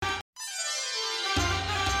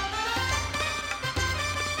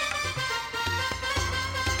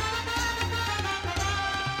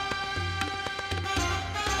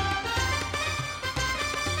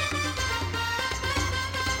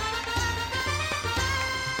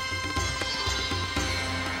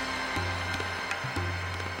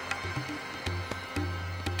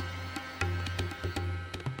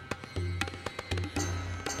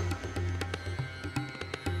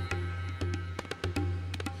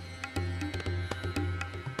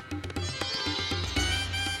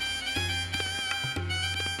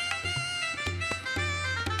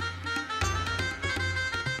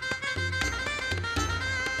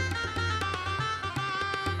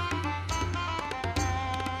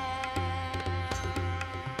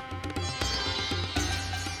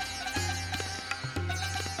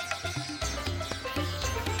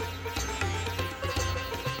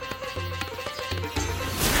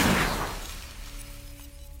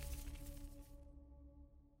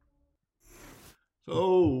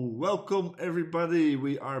So, welcome everybody.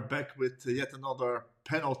 We are back with yet another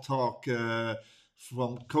panel talk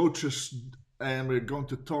from coaches, and we're going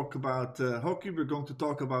to talk about hockey. We're going to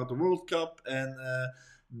talk about the World Cup, and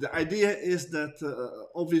the idea is that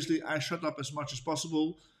obviously I shut up as much as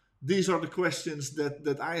possible. These are the questions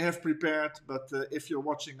that I have prepared, but if you're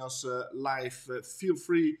watching us live, feel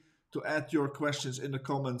free to add your questions in the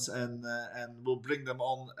comments, and we'll bring them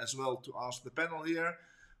on as well to ask the panel here.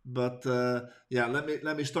 But yeah,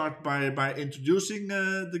 let me start by introducing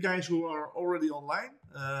the guys who are already online.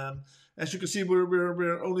 As you can see,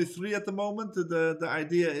 we're only three at the moment. The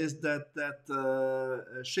idea is that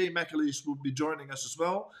Shay McAleese will be joining us as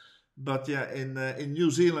well. But yeah, in New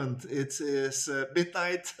Zealand it is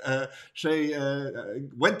midnight. Shay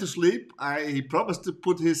went to sleep. He promised to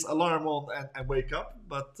put his alarm on and wake up,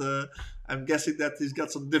 but I'm guessing that he's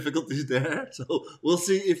got some difficulties there. So we'll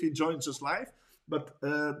see if he joins us live. But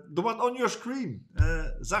the one on your screen,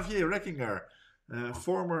 Xavier Reckinger,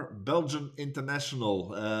 former Belgian international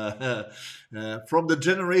from the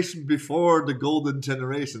generation before the golden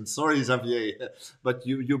generation. Sorry, Xavier, but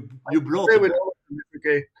you brought Play them. with all of them, it's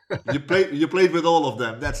okay. You played with all of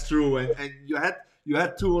them. That's true, and you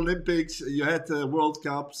had two Olympics, you had World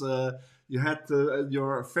Cups, you had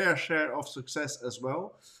your fair share of success as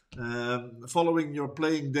well. Following your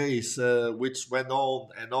playing days, which went on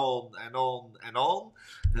and on and on and on,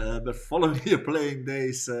 but following your playing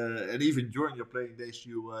days, and even during your playing days,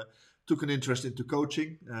 you took an interest into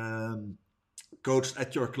coaching. Coached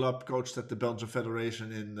at your club, coached at the Belgian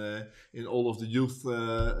Federation in all of the youth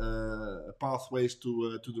pathways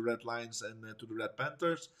to the Red Lions and to the Red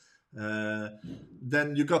Panthers.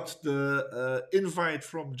 Then you got the invite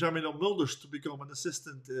from Jamilon Mulders to become an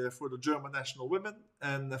assistant for the German national women,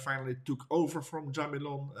 and finally took over from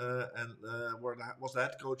Jamilon and was the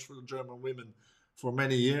head coach for the German women for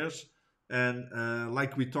many years. And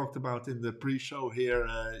like we talked about in the pre-show here,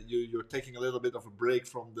 you're taking a little bit of a break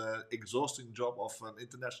from the exhausting job of an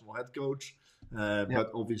international head coach, but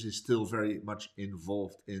obviously still very much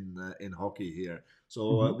involved in hockey here.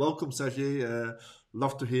 So welcome, Sergey.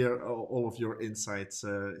 Love to hear all of your insights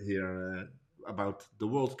here about the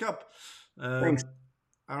World Cup. Thanks.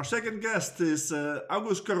 Our second guest is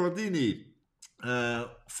August Corradini,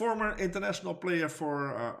 former international player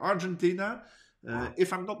for Argentina.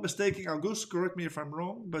 If I'm not mistaken, August, correct me if I'm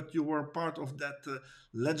wrong, but you were part of that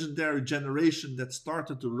legendary generation that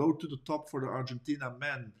started the road to the top for the Argentina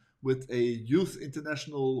men with a youth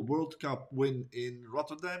international World Cup win in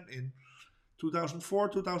Rotterdam in 2004,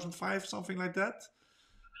 2005, something like that.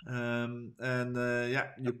 Yeah,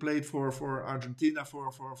 you played for Argentina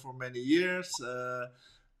for many years.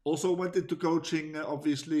 Also went into coaching,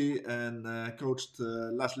 obviously, and coached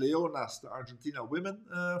Las Leonas, the Argentina women,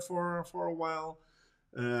 for a while,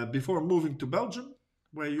 before moving to Belgium,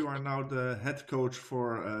 where you are now the head coach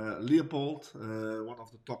for Leopold, one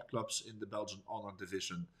of the top clubs in the Belgian Honor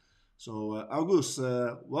Division. So, August,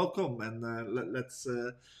 welcome, and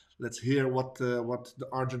let's hear what the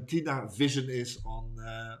Argentina vision is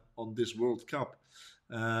on this World Cup.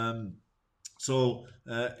 So,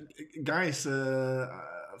 guys,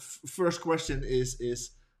 first question is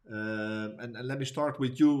and let me start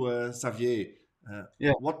with you, Xavier.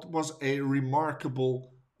 Yeah. What was a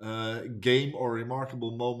remarkable game or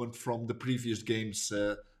remarkable moment from the previous games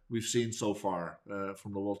we've seen so far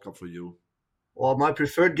from the World Cup for you? Well, my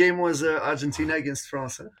preferred game was Argentina against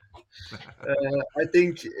France. I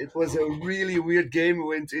think it was a really weird game. It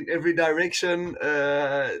went in every direction.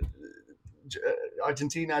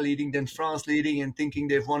 Argentina leading, then France leading, and thinking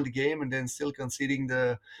they've won the game, and then still conceding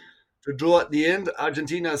the draw at the end.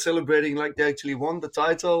 Argentina celebrating like they actually won the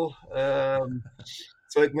title.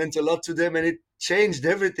 So it meant a lot to them, and it changed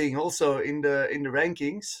everything. Also in the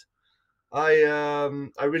rankings. I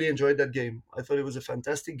really enjoyed that game. I thought it was a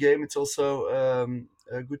fantastic game. It's also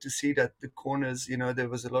good to see that the corners. There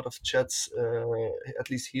was a lot of chats, at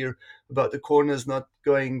least here, about the corners not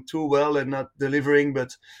going too well and not delivering.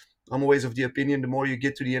 But I'm always of the opinion the more you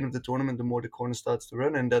get to the end of the tournament, the more the corner starts to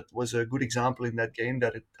run, and that was a good example in that game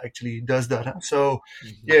that it actually does that. Huh? So,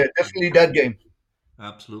 yeah, definitely that game.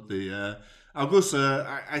 Absolutely. August,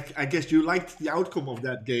 I guess you liked the outcome of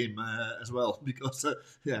that game as well, because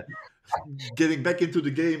yeah, getting back into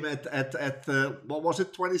the game at what was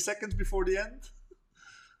it, 20 seconds before the end?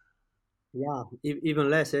 Yeah, even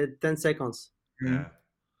less, 10 seconds. Yeah.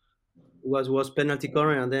 Was penalty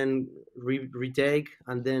corner and then retake,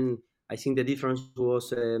 and then I think the difference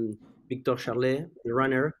was Victor Charlet, the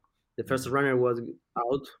runner. The first runner was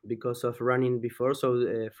out because of running before,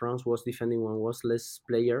 so France was defending one was less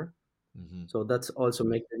player. So that's also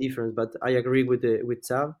make the difference. But I agree with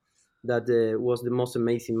Sav. that was the most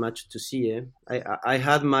amazing match to see. I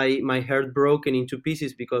had my heart broken into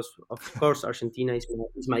pieces because, of course, Argentina is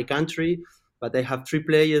my country, but I have 3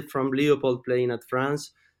 players from Leopold playing at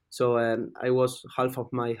France, so I was half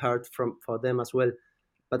of my heart for them as well.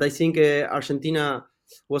 But I think Argentina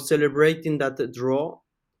was celebrating that draw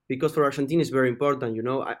because for Argentina it's very important.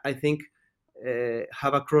 I think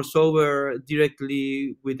have a crossover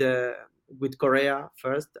directly with Korea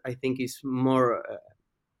first. I think is more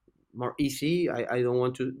easy. I don't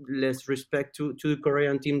want to less respect to the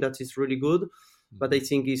Korean team that is really good, but I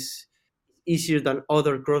think it's easier than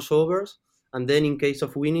other crossovers. And then in case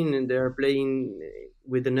of winning and they're playing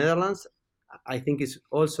with the Netherlands, I think it's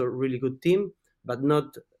also a really good team, but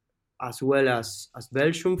not as well as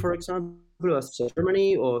Belgium, for example, as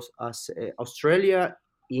Germany or as Australia,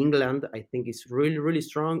 England. I think it's really, really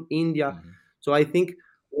strong. India. So I think it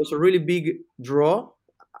was a really big draw.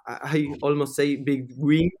 I almost say big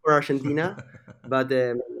win for Argentina, but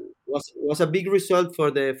was a big result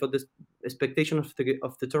for the expectation of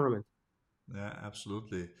the tournament. Yeah,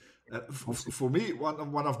 absolutely. For me,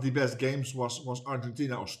 one of the best games was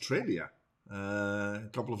Argentina Australia. A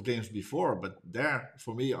couple of games before, but there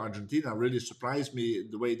for me Argentina really surprised me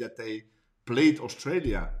the way that they played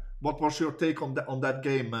Australia. What was your take on that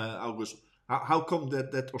game, August? How come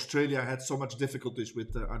that Australia had so much difficulties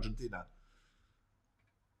with Argentina?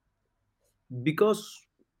 Because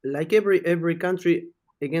like every country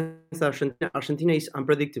against Argentina is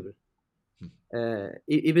unpredictable.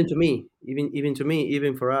 Even to me,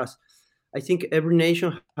 even for us, I think every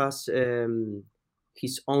nation has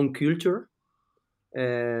his own culture.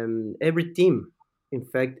 Every team, in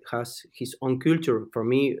fact, has his own culture. For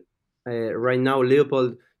me, right now,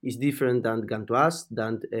 Leopold is different than Gantoise,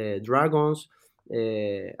 than Dragons,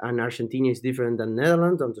 and Argentina is different than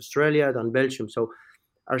Netherlands, than Australia, than Belgium. So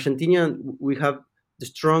Argentina, we have the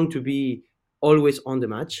strong to be always on the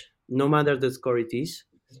match, no matter the score it is.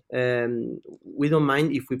 We don't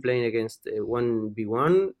mind if we playing against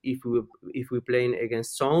 1v1, if we playing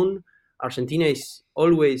against zone. Argentina is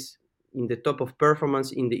always in the top of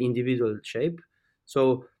performance in the individual shape.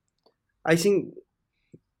 So I think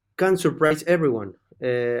can surprise everyone.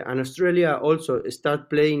 And Australia also start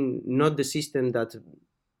playing not the system that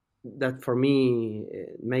for me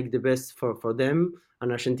make the best for them,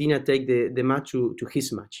 and Argentina take the match to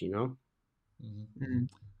his match.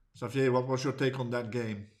 Xavier, what was your take on that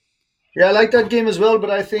game? Yeah, I like that game as well, but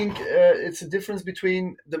I think it's a difference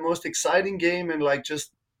between the most exciting game and like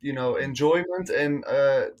just enjoyment, and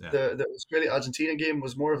the Australia Argentina game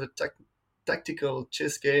was more of a tactical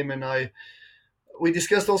chess game, and we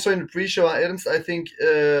discussed also in the pre-show, Ernst. I think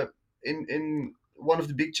in one of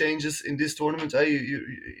the big changes in this tournament,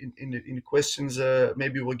 in the questions,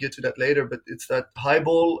 maybe we'll get to that later, but it's that high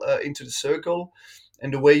ball into the circle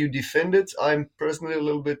and the way you defend it. I'm personally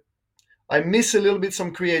I miss a little bit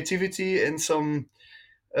some creativity and some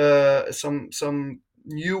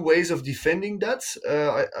new ways of defending that.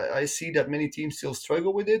 I see that many teams still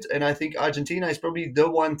struggle with it, and I think Argentina is probably the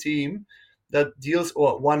one team that deals,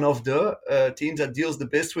 or one of the teams that deals the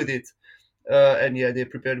best with it. And yeah, they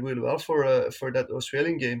prepared really well for that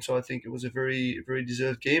Australian game. So I think it was a very, very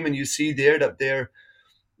deserved game, and you see there that they're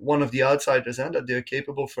one of the outsiders and that they're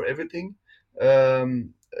capable for everything.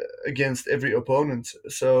 Against every opponent.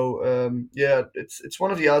 So yeah, it's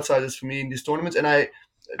one of the outsiders for me in this tournament, and I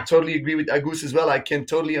totally agree with Agus as well. I can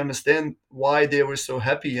totally understand why they were so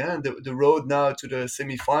happy. Yeah? The road now to the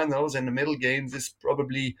semifinals and the medal games is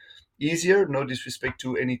probably easier. No disrespect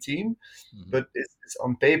to any team, but it's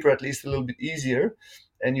on paper at least a little bit easier.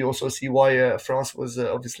 And you also see why France was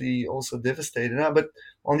obviously also devastated. But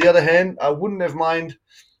on the other hand, I wouldn't have mind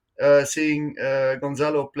seeing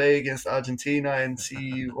Gonzalo play against Argentina and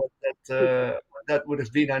see what that would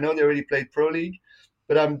have been. I know they already played Pro League,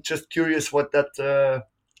 but I'm just curious what that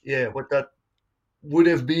would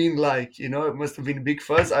have been like. It must have been a big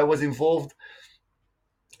fuzz. I was involved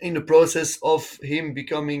in the process of him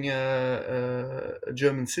becoming a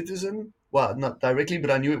German citizen. Well, not directly,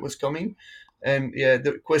 but I knew it was coming. And yeah,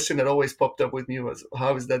 the question that always popped up with me was,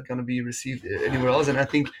 how is that going to be received anywhere else? And I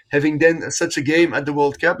think having then such a game at the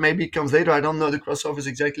World Cup, maybe it comes later. I don't know the crossovers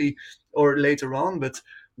exactly or later on, but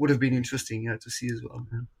would have been interesting to see as well.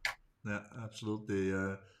 Yeah, absolutely.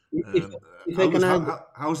 If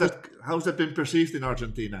how's that been perceived in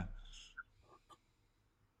Argentina?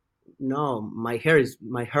 No, my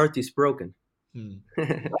heart is broken.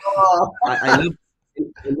 I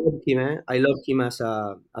love him. I love him as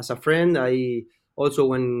a friend. I also,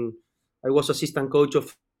 when I was assistant coach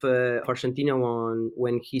of Argentina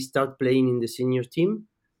when he started playing in the senior team,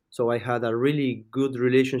 so I had a really good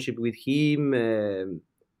relationship with him.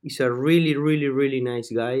 is a really, really, really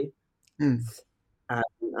nice guy. Mm.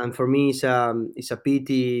 And for me, it's a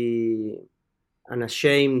pity and a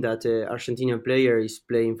shame that Argentinian player is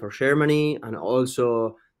playing for Germany, and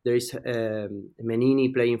also there is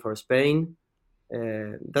Menini playing for Spain.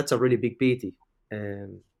 That's a really big pity.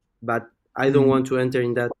 But I don't want to enter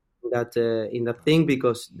in that thing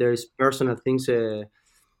because there is personal things.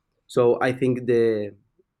 So I think they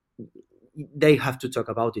have to talk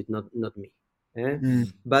about it, not me.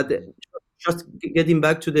 But just getting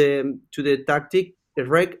back to the tactic,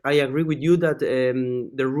 Rec, I agree with you that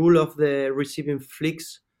the rule of the receiving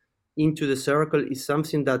flicks into the circle is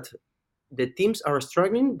something that the teams are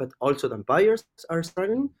struggling, but also the umpires are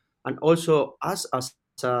struggling, and also us as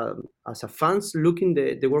a fans looking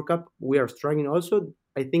the World Cup, we are struggling also.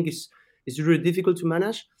 I think it's really difficult to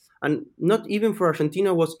manage, and not even for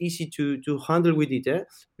Argentina was easy to handle with it,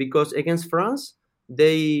 because against France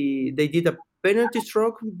they did a penalty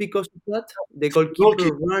stroke because of that. The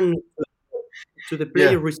goalkeeper ran to the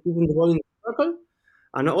player receiving the ball in the circle,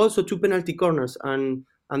 and also two penalty corners, and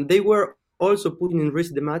they were also putting in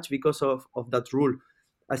risk the match because of that rule.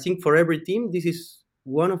 I think for every team, this is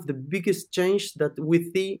one of the biggest change that we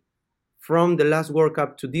see from the last World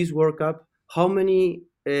Cup to this World Cup. How many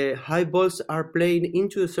high balls are played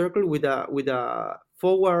into the circle with a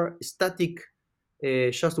forward static,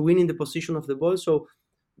 just winning the position of the ball. So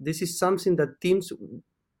this is something that teams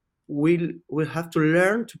will have to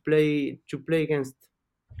learn to play against.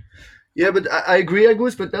 Yeah, but I agree,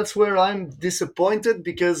 Agus, but that's where I'm disappointed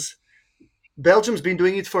because Belgium's been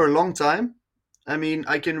doing it for a long time. I mean,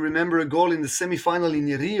 I can remember a goal in the semi-final in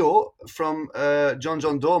Rio from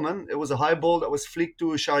John Dorman. It was a high ball that was flicked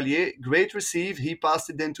to Charlier. Great receive. He passed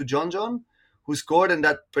it then to John, who scored, and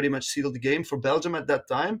that pretty much sealed the game for Belgium at that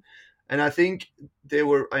time. And I think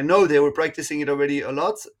I know they were practicing it already a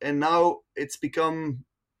lot, and now it's become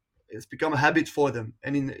a habit for them.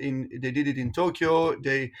 And they did it in Tokyo.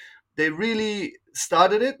 They really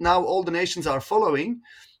started it. Now all the nations are following.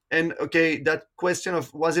 And okay, that question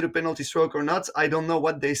of was it a penalty stroke or not, I don't know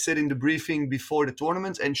what they said in the briefing before the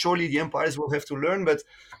tournament, and surely the umpires will have to learn. But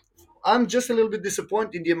I'm just a little bit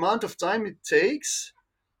disappointed in the amount of time it takes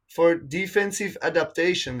for defensive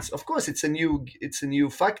adaptations. Of course, it's a new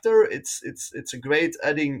factor. It's a great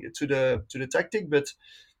adding to the tactic, but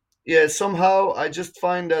yeah, somehow I just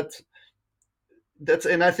find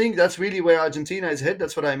and I think that's really where Argentina is head.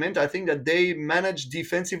 That's what I meant. I think that they managed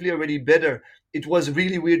defensively already better. It was a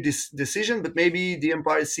really weird decision, but maybe the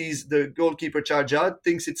umpire sees the goalkeeper charge out,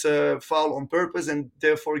 thinks it's a foul on purpose, and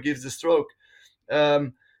therefore gives the stroke.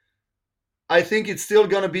 I think it's still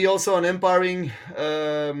going to be also an umpiring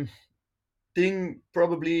thing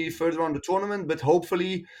probably further on the tournament, but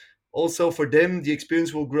hopefully also for them the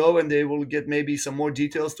experience will grow and they will get maybe some more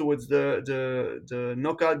details towards the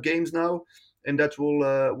knockout games now, and that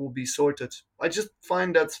will be sorted. I just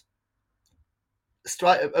find that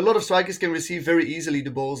a lot of strikers can receive very easily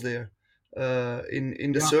the balls there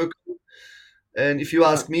in the circle. And if you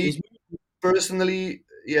ask me personally,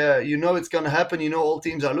 it's going to happen. All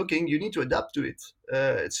teams are looking. You need to adapt to it.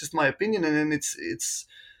 It's just my opinion. And then it's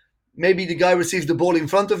maybe the guy receives the ball in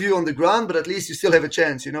front of you on the ground, but at least you still have a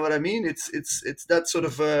chance. You know what I mean? It's that sort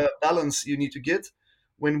of balance you need to get.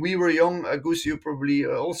 When we were young, Agus, you probably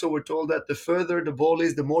also were told that the further the ball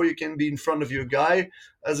is, the more you can be in front of your guy.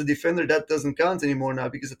 As a defender, that doesn't count anymore now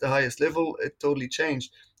because at the highest level, it totally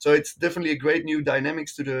changed. So it's definitely a great new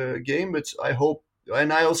dynamics to the game, but I hope,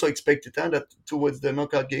 and I also expect it that towards the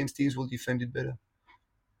knockout games, teams will defend it better.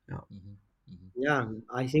 Yeah. Mm-hmm. Yeah,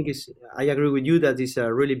 I think I agree with you that it's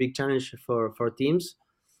a really big challenge for teams,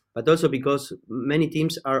 but also because many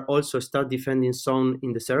teams are also start defending zone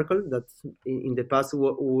in the circle that in the past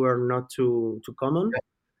were not too common.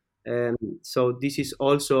 So this is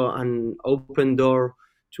also an open door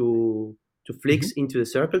to flicks into the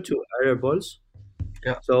circle, to aerial balls.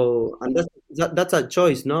 Yeah. So, and that's a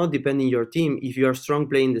choice, no? Depending your team. If you are strong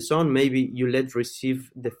playing the zone, maybe you let receive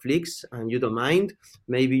the flicks and you don't mind.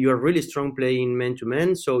 Maybe you are really strong playing man to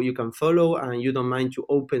man, so you can follow and you don't mind to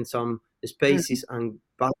open some spaces and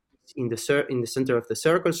pass in the center of the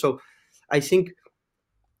circle. So, I think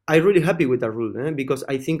I'm really happy with that rule because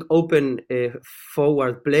I think open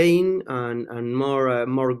forward playing and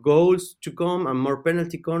more goals to come and more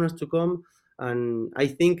penalty corners to come. And I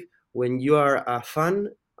think when you are a fan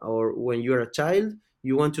or when you are a child,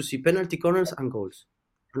 you want to see penalty corners and goals.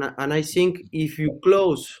 And I think if you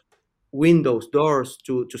close windows, doors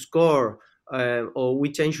to score, or we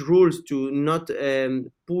change rules to not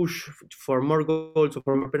push for more goals or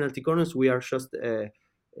for more penalty corners, we are just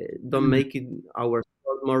don't make it our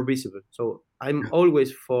more visible. So I'm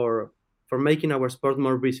always for for making our sport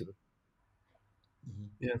more visible.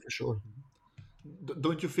 Yeah, for sure.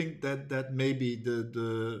 Don't you think that maybe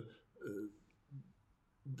the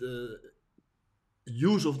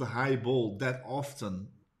use of the high ball that often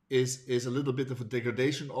is a little bit of a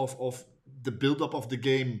degradation of the build-up of the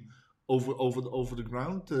game over the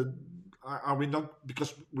ground? Are we not,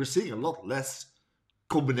 because we're seeing a lot less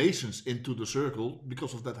combinations into the circle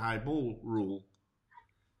because of that high ball rule?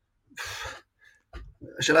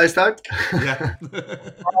 Shall I start? Yeah.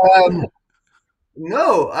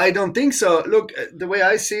 No, I don't think so. Look, the way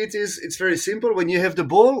I see it is it's very simple. When you have the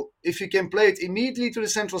ball, if you can play it immediately to the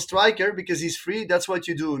central striker because he's free, that's what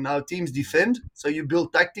you do. Now teams defend, so you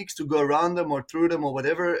build tactics to go around them or through them or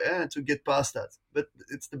whatever to get past that. But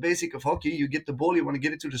it's the basic of hockey. You get the ball, you want to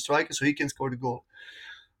get it to the striker so he can score the goal.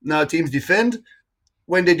 Now teams defend.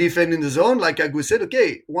 When they defend in the zone, like Agus said,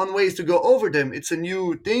 okay, one way is to go over them. It's a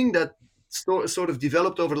new thing that sort of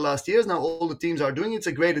developed over the last years. Now all the teams are doing it. It's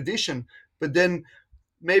a great addition. But then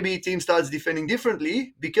maybe a team starts defending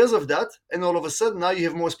differently because of that, and all of a sudden now you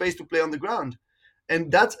have more space to play on the ground.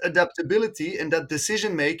 And that adaptability and that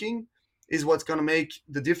decision making is what's going to make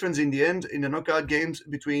the difference in the end in the knockout games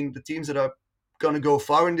between the teams that are going to go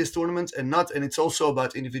far in this tournament and not. And it's also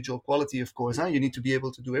about individual quality, of course. You need to be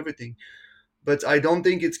able to do everything. But I don't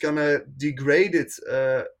think it's going to degrade it.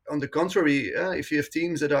 On the contrary, if you have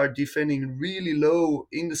teams that are defending really low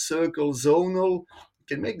in the circle, zonal,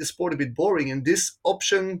 can make the sport a bit boring. And this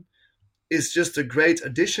option is just a great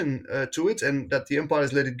addition to it. And that the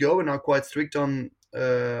umpires let it go and are quite strict on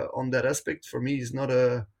that aspect, for me, is not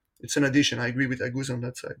a... It's an addition. I agree with Agus on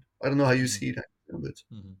that side. I don't know how you see that. But...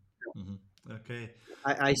 Okay.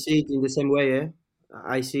 I see it in the same way.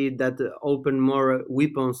 I see that open more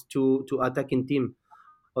weapons to attacking team.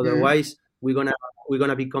 Otherwise, we're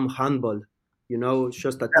gonna become handball.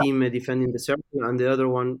 Just a team defending the circle and the other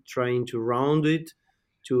one trying to round it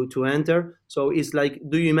to enter. So it's like,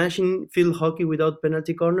 do you imagine field hockey without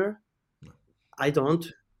penalty corner? No. I don't.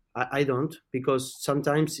 I don't, because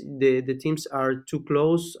sometimes the teams are too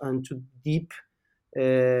close and too deep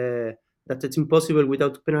that it's impossible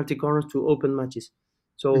without penalty corners to open matches.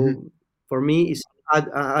 So for me, it's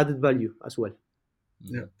added value as well.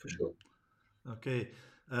 Yeah, for sure. Okay.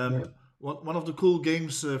 One of the cool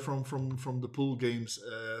games from the pool games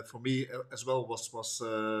for me as well was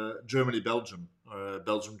Germany-Belgium,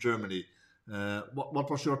 Belgium-Germany. What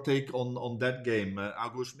was your take on that game?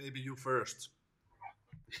 Agus, maybe you first.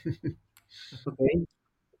 Okay.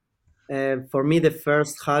 For me, the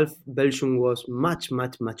first half, Belgium was much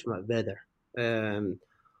better.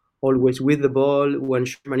 Always with the ball. When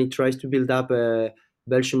Germany tries to build up,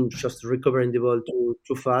 Belgium just recovering the ball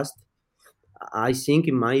too fast. I think,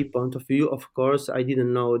 in my point of view, of course, I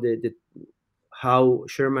didn't know how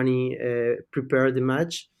Germany prepared the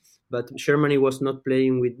match, but Germany was not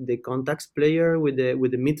playing with the contacts player, with the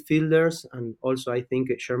midfielders, and also I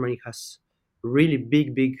think Germany has really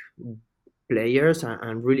big players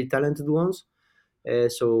and really talented ones.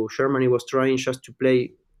 So Germany was trying just to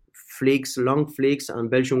play flicks, long flicks,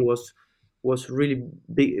 and Belgium was really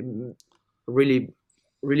big, really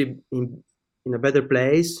in a better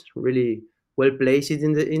place, really well placed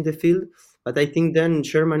in the field. But I think then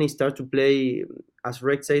Germany start to play, as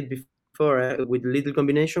Rex said before, with little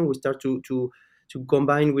combination. We start to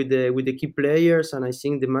combine with the key players, and I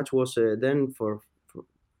think the match was then for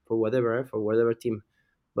whatever team,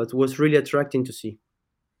 but was really attracting to see.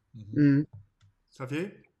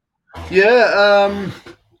 Xavier? Yeah.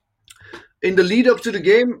 In the lead up to the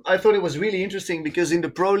game, I thought it was really interesting because in the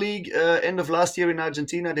Pro League, end of last year in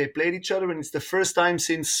Argentina, they played each other, and it's the first time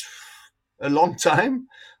since a long time,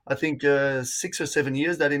 I think 6 or 7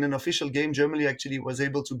 years, that in an official game, Germany actually was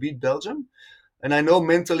able to beat Belgium. And I know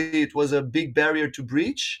mentally it was a big barrier to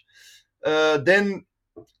breach. Then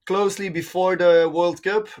closely before the World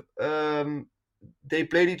Cup, they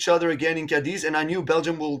played each other again in Cadiz, and I knew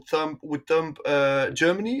Belgium would thump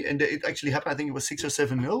Germany, and it actually happened. I think it was 6 or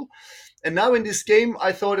 7-0. And now in this game,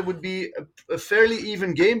 I thought it would be a fairly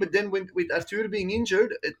even game, but then with Arthur being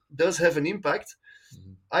injured, it does have an impact.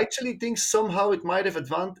 I actually think somehow it might have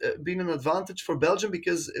been an advantage for Belgium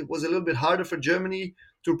because it was a little bit harder for Germany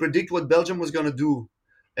to predict what Belgium was going to do.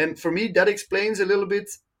 And for me, that explains a little bit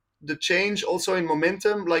the change also in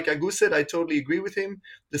momentum. Like Agus said, I totally agree with him.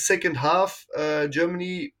 The second half,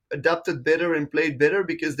 Germany adapted better and played better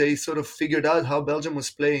because they sort of figured out how Belgium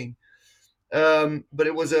was playing. But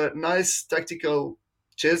it was a nice tactical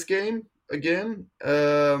chess game again.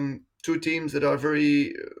 Two teams that are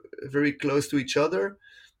very, very close to each other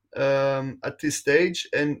at this stage.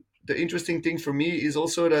 And the interesting thing for me is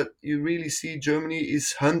also that you really see Germany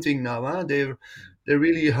is hunting now. They're they're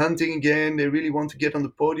really hunting again. They really want to get on the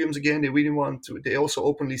podiums again. They really want to. They also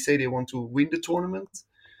openly say they want to win the tournament.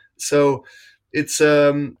 So it's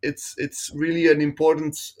really an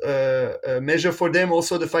important measure for them.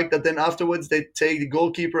 Also, the fact that then afterwards they take the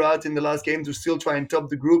goalkeeper out in the last game to still try and top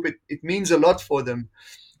the group. It means a lot for them.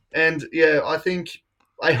 And yeah,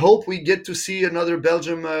 I hope we get to see another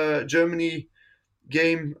Belgium Germany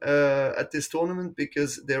game at this tournament,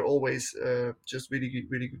 because they're always just really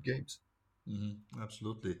really good games.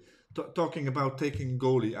 Absolutely. Talking about taking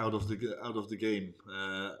goalie out of the game,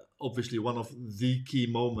 obviously one of the key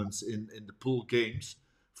moments in the pool games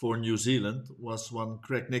for New Zealand was when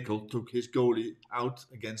Craig Nicol took his goalie out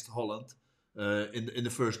against Holland in the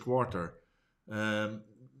first quarter.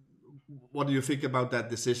 What do you think about that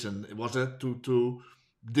decision? Was it to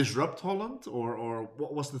disrupt Holland, or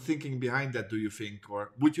what was the thinking behind that, do you think?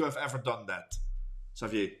 Or would you have ever done that,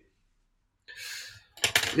 Xavier?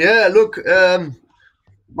 Yeah, look,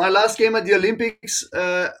 my last game at the Olympics,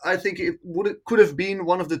 I think it could have been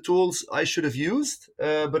one of the tools I should have used.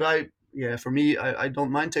 But for me, I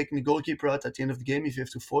don't mind taking the goalkeeper out at the end of the game if you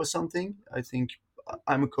have to force something. I think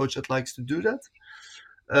I'm a coach that likes to do that.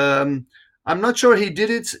 I'm not sure he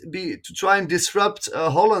did it to try and disrupt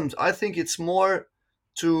Holland. I think it's more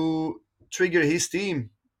to trigger his team.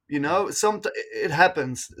 It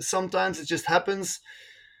happens. Sometimes it just happens.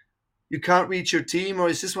 You can't reach your team, or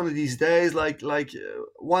it's just one of these days. Like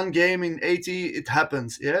one game in 80, it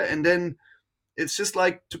happens, yeah. And then it's just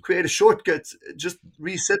like to create a shortcut, just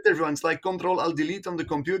reset everyone. It's like Control Alt Delete on the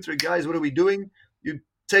computer, guys. What are we doing? You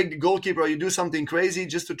take the goalkeeper, or you do something crazy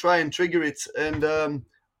just to try and trigger it. And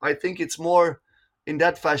I think it's more in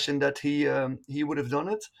that fashion that he would have done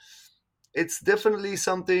it. It's definitely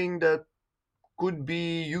something that could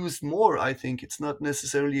be used more. I think it's not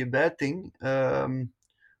necessarily a bad thing.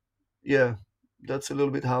 Yeah, that's a little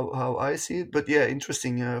bit how I see it. But yeah,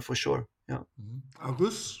 interesting for sure. Yeah.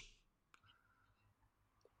 August?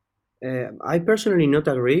 I personally not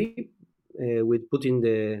agree with putting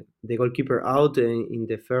the goalkeeper out in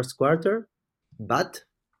the first quarter, but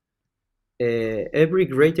every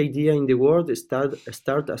great idea in the world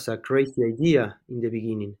start as a crazy idea in the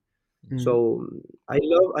beginning. So I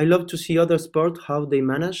love to see other sport how they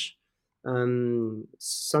manage.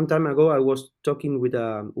 Some time ago, I was talking with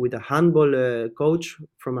a handball coach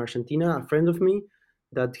from Argentina, a friend of me,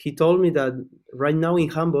 that he told me that right now in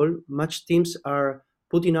handball, match teams are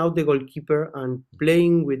putting out the goalkeeper and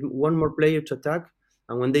playing with one more player to attack.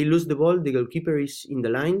 And when they lose the ball, the goalkeeper is in the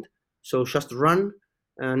line, so just run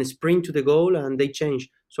and sprint to the goal, and they change.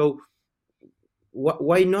 So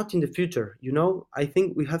why not in the future? I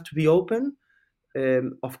think we have to be open.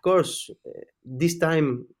 Of course, this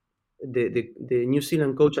time the New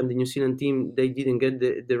Zealand coach and the New Zealand team, they didn't get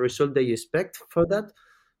the result they expect for that,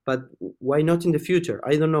 but why not in the future?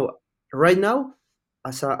 I don't know. Right now,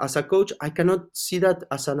 as a coach, I cannot see that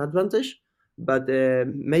as an advantage, but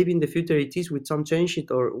maybe in the future it is, with some change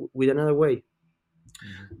it or with another way.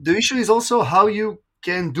 The issue is also how you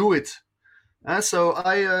can do it. So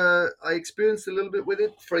I experienced a little bit with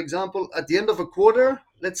it. For example, at the end of a quarter,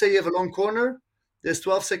 let's say you have a long corner, there's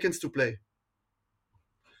 12 seconds to play.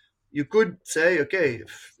 You could say, okay,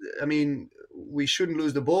 I mean, we shouldn't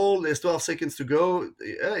lose the ball. There's 12 seconds to go.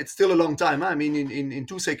 It's still a long time. I mean, in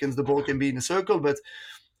 2 seconds, the ball can be in a circle, but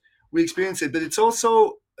we experience it. But it's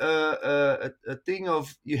also a thing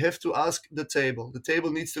of, you have to ask the table. The table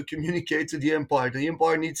needs to communicate to the umpire. The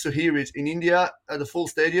umpire needs to hear it. In India, at a full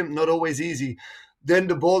stadium, not always easy. Then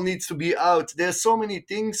the ball needs to be out. There's so many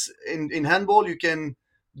things in handball. You can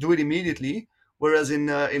do it immediately. Whereas in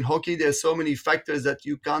hockey, there's so many factors that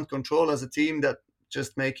you can't control as a team that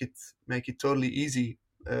just make it totally easy,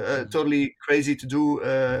 totally crazy to do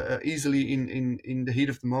easily in the heat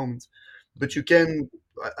of the moment. But you can.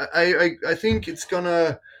 I think it's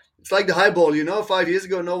like the high ball. 5 years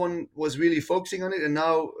ago, no one was really focusing on it, and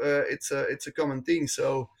now it's a common thing.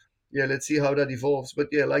 So yeah, let's see how that evolves. But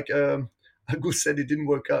yeah, like Agus said, it didn't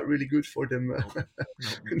work out really good for them.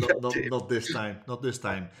 Not this time. Not this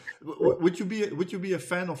time. Would you be a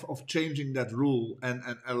fan of changing that rule and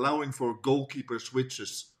allowing for goalkeeper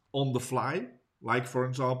switches on the fly, like for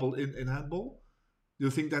example in handball? Do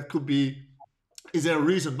you think that could be? Is there a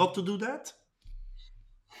reason not to do that?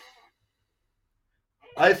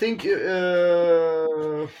 I think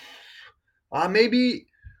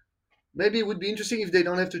maybe it would be interesting if they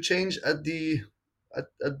don't have to change at the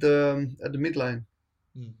midline.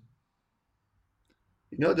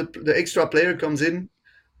 The extra player comes in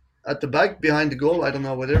at the back behind the goal. I don't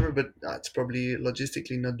know, whatever, but it's probably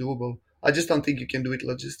logistically not doable. I just don't think you can do it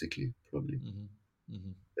logistically. Probably.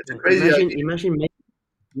 It's a crazy idea.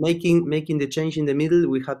 making the change in the middle.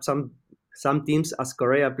 We have some teams as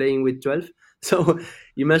Korea playing with 12. So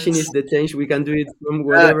imagine if the change we can do it from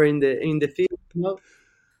wherever in the field.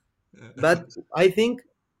 But I think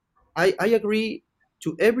I agree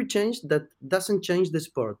to every change that doesn't change the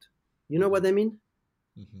sport. You know what I mean?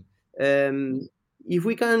 Mhm. If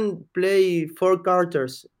we can play four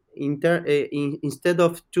quarters instead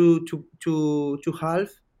of two half,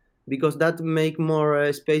 because that make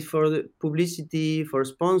more space for the publicity, for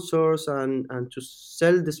sponsors, and to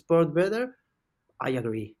sell the sport better, I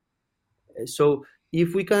agree. So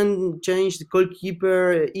if we can change the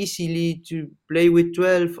goalkeeper easily to play with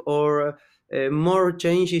 12, or more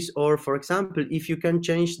changes, or for example, if you can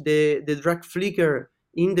change the drag flicker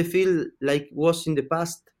in the field like was in the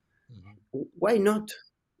past, why not?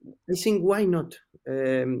 I think why not?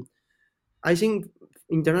 I think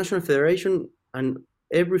international federation and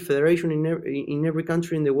every federation in every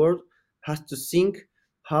country in the world has to think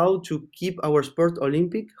how to keep our sport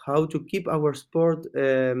Olympic, how to keep our sport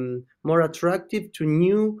more attractive to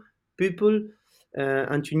new people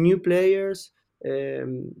and to new players.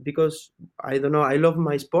 Because I don't know, I love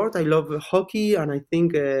my sport, I love hockey, and I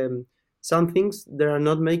think some things that are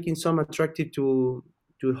not making some attractive to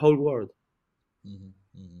the whole world. Mhm.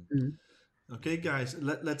 Mhm. Mhm. Okay, guys,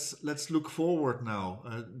 let's look forward now.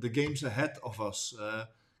 The games ahead of us.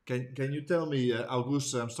 Can you tell me,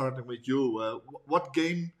 August? I'm starting with you. What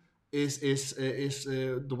game is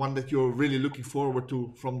the one that you're really looking forward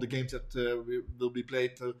to from the games that will be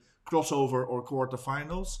played, crossover or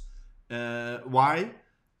quarterfinals? Why?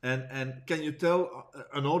 And can you tell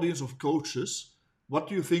an audience of coaches what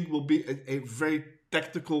do you think will be a very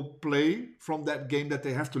tactical play from that game that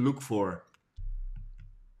they have to look for?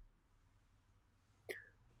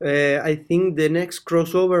 I think the next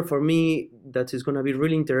crossover for me that is going to be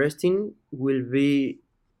really interesting will be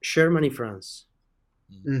Germany France,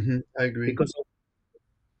 I agree. because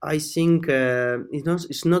I think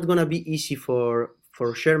it's not going to be easy for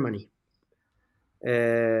Germany.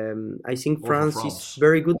 I think Or for France is France?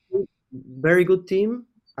 very good team.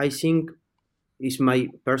 I think is my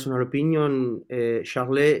personal opinion.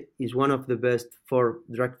 Charlet is one of the best four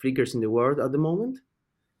drag flickers in the world at the moment.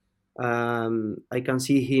 I can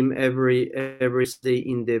see him every day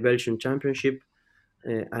in the Belgian Championship,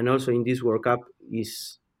 and also in this World Cup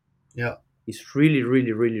Yeah. is really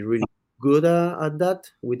good at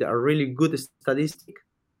that, with a really good statistic,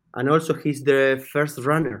 and also he's the first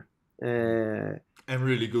runner. And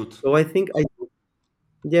really good. So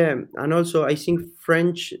yeah, and also I think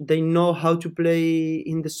French, they know how to play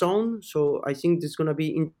in the zone. So I think it's gonna be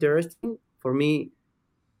interesting for me.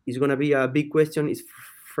 It's gonna be a big question: is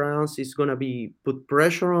France is gonna be put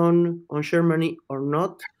pressure on Germany or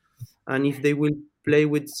not? And if they will play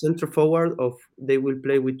with center forward, or they will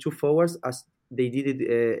play with two forwards as they did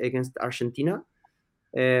it against Argentina.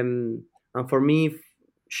 And for me,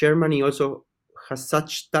 Germany also has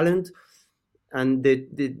such talent, and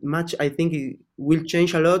the match, I think, it will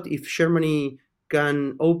change a lot if Germany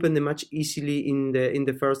can open the match easily in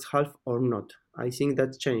the first half or not. I think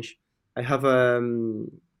that's change. I have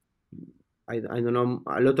I don't know,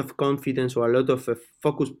 a lot of confidence or a lot of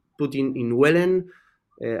focus put in Wellen.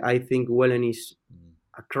 I think Wellen is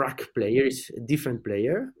a crack player, is a different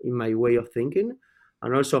player in my way of thinking.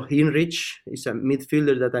 And also Hinrich is a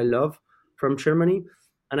midfielder that I love from Germany.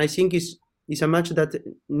 And I think it's a match that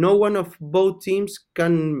no one of both teams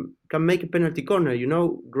can make a penalty corner. You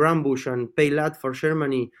know, Grambusch and Peylat for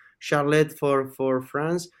Germany, Charlotte for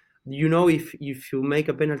France. You know, if you make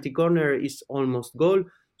a penalty corner, it's almost goal.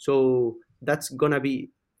 So that's gonna be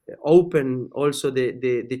open also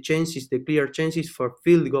the chances, the clear chances for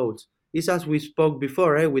field goals. It's as we spoke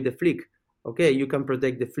before, with the flick. Okay, you can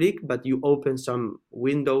protect the flick, but you open some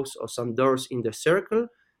windows or some doors in the circle.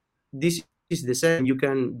 This is the same. You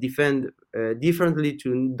can defend differently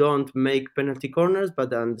to don't make penalty corners,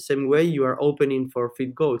 but in the same way you are opening for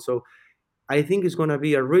field goals. So I think it's going to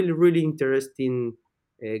be a really interesting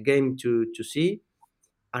game to see.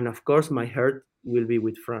 And of course, my heart will be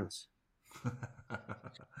with France.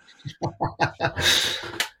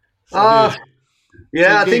 Ah, So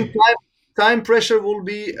yeah, I think game. time pressure will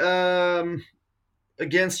be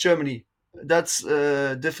against Germany. That's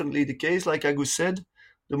definitely the case. Like Agus said,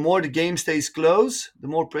 the more the game stays close, the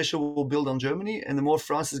more pressure will build on Germany, and the more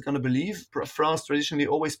France is going to believe. France traditionally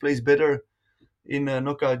always plays better in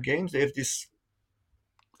knockout games. They have this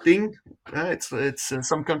thing. It's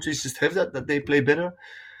some countries just have that they play better.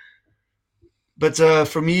 But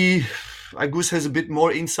for me, Agus has a bit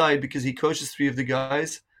more insight because he coaches three of the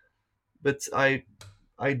guys. But I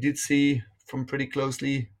did see from pretty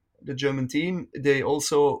closely the German team. They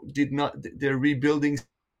also did not. They're rebuilding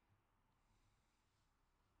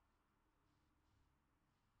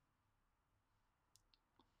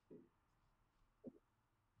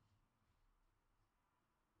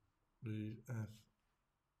We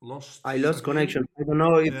lost. I lost Xavier. connection. I don't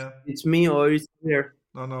know if Yeah. it's me or it's here.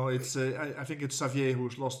 No. It's. I think it's Xavier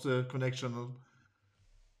who's lost the connection.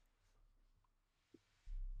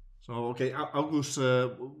 So okay, August,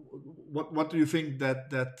 what do you think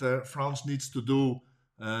that France needs to do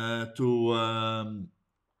to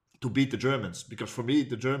beat the Germans? Because for me,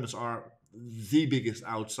 the Germans are the biggest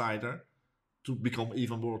outsider to become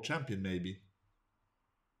even world champion, maybe.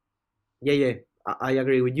 Yeah. I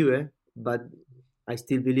agree with you, but I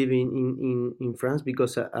still believe in France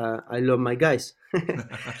because I love my guys.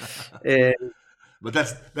 Uh, But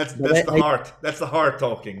that's but the heart. That's the heart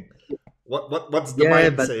talking. What's the yeah,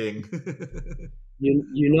 mind but saying?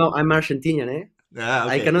 you know I'm Argentinian, eh? Yeah,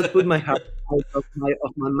 I okay. cannot put my heart out of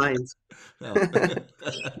my mind. No.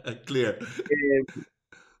 Clear.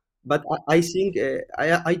 But I think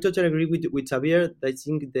I totally agree with Xavier. I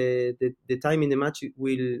think the time in the match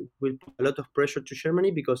will put a lot of pressure to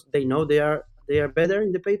Germany because they know they are better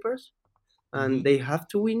in the papers and they have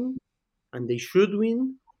to win and they should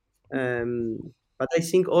win. But I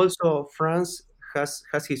think also France has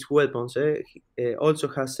his weapons. Also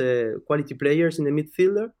has quality players in the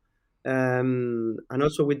midfielder. And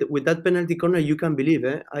also with that penalty corner, you can believe.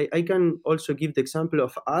 I can also give the example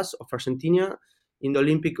of us of Argentina in the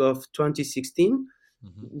Olympic of 2016.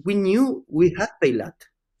 Mhm. We knew we had Paylat,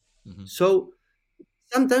 Mhm. so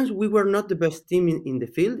sometimes we were not the best team in the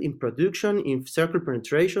field, in production, in circle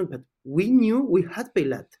penetration, but we knew we had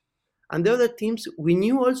Paylat. And the other teams, we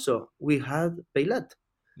knew also we had Paylat.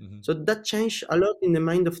 Mhm. So that changed a lot in the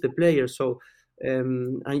mind of the player. So,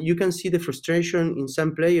 and you can see the frustration in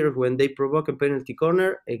some players when they provoke a penalty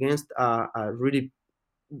corner against a really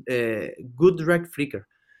good drag flicker.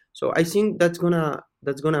 So I think that's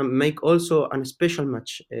gonna make also a special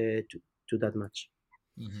match to that match.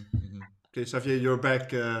 Mhm. Mhm. Okay, Xavier, you're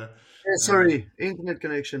back. Yeah, Uh, sorry, internet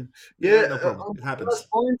connection. yeah, Yeah, no problem. on It the last happens.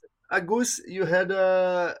 point, Agus, you had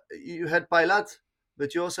Pailat,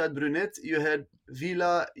 but you also had Brunet, you had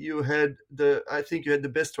Villa, you had I think you had the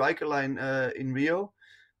best striker line in Rio.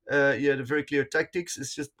 You had a very clear tactics.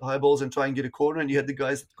 It's just high balls and try and get a corner, and you had the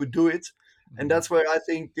guys that could do it. And Mhm. that's where I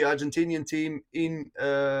think the Argentinian team in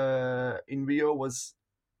Rio was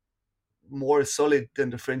more solid than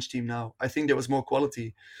the French team now. I think there was more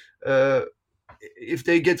quality. Uh, if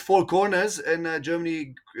they get four corners and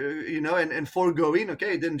Germany, and four go in,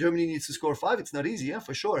 okay, then Germany needs to score five. It's not easy, yeah,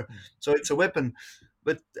 for sure. So it's a weapon.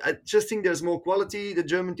 But I just think there's more quality. The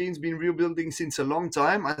German team's been rebuilding since a long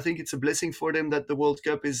time. I think it's a blessing for them that the World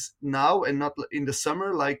Cup is now and not in the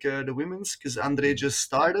summer like the women's, because Andre just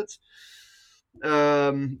started.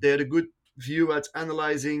 They had a good view at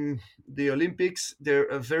analyzing the Olympics. They're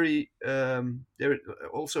a very they're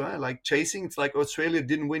also like chasing. It's like Australia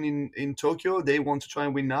didn't win in Tokyo. They want to try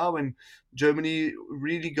and win now, and Germany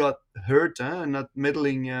really got hurt and not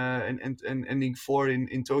medaling and ending four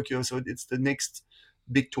in Tokyo. So it's the next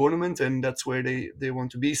big tournament, and that's where they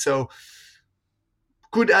want to be. So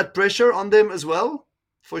could add pressure on them as well,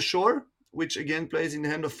 for sure. Which again plays in the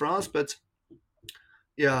hand of France, but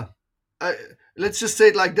yeah, I, let's just say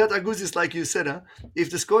it like that. Agus is like you said, huh?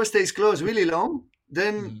 If the score stays close really long,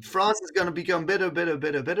 then Mhm. France is going to become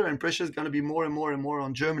better, and pressure is going to be more and more and more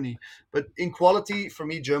on Germany. But in quality, for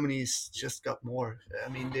me, Germany's just got more. I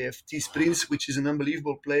mean, they have Ties Prince, which is an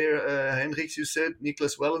unbelievable player. Hendricks, you said.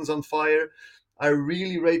 Niklas Wellen's on fire. I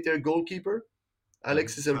really rate their goalkeeper.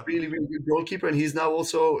 Alex is a Yeah. really, really good goalkeeper, and he's now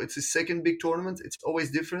also, it's his second big tournament. It's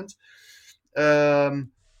always different.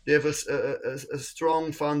 They have a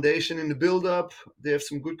strong foundation in the build-up. They have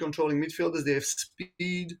some good controlling midfielders. They have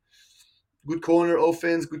speed, good corner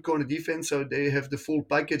offense, good corner defense. So they have the full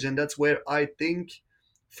package, and that's where I think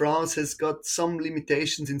France has got some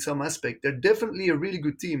limitations in some aspect. They're definitely a really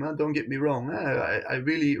good team. Huh? Don't get me wrong. I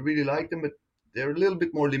really, really like them, but they're a little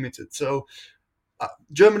bit more limited. So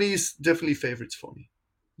Germany is definitely favorites for me.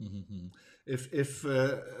 Mm-hmm. If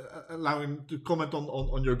allow him to comment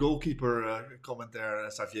on your goalkeeper comment there,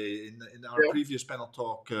 Xavier. In our Yeah. previous panel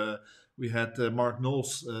talk, we had Mark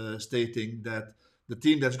Knowles stating that the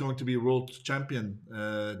team that's going to be world champion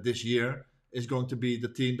this year is going to be the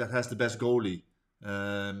team that has the best goalie.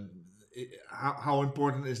 How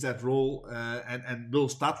important is that role? And will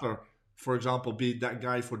Stadler, for example, be that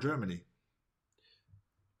guy for Germany?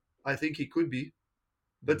 I think he could be.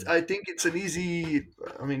 But I think it's an easy.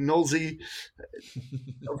 I mean, Nolsey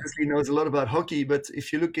obviously knows a lot about hockey, but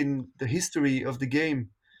if you look in the history of the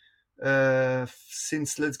game,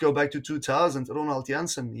 since let's go back to 2000, Ronald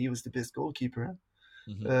Janssen, he was the best goalkeeper.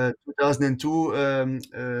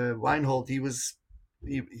 2002, Weinhold, he was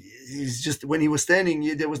he's just, when he was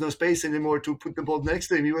standing, there was no space anymore to put the ball next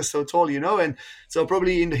to him. He was so tall, and so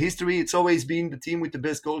probably in the history, it's always been the team with the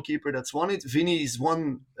best goalkeeper that's won it. Vinny's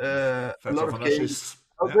won a lot of games.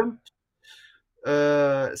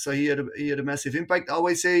 So he had a massive impact. I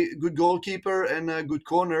always say good goalkeeper and a good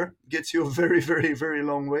corner gets you a very, very, very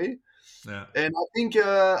long way. Yeah. And I think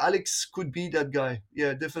Alex could be that guy.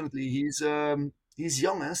 Yeah, definitely. He's young,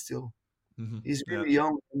 still. Mm-hmm. He's really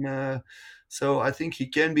young, and so I think he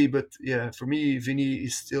can be. But yeah, for me, Vinny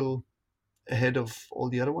is still ahead of all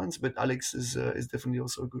the other ones. But Alex is definitely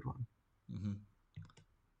also a good one. Mm-hmm.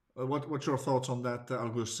 What's your thoughts on that,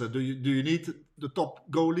 August? Do you need the top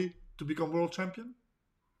goalie to become world champion?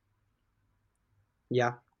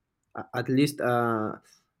 Yeah, at least a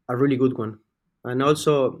really good one, and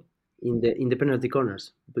also in the penalty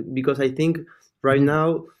corners, because I think right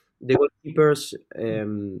now the goalkeepers,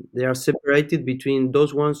 they are separated between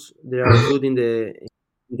those ones that are good in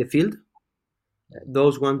the field,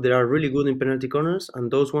 those ones that are really good in penalty corners, and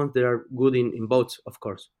those ones that are good in both, of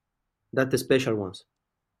course. That's the special ones.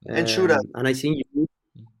 And shootout. And I think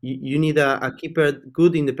you need a keeper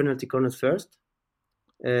good in the penalty corners first,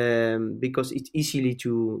 because it's easily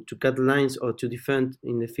to cut lines or to defend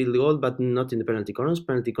in the field goal, but not in the penalty corners.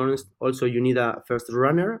 Penalty corners also you need a first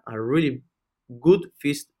runner, a really good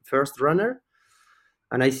first runner.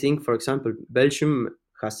 And I think, for example, Belgium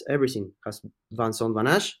has everything. Has Vincent Van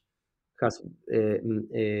Asch, has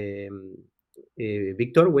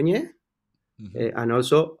Victor Wenier, and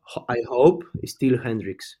also I hope still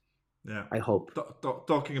Hendricks. Yeah, I hope.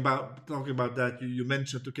 Talking about that, you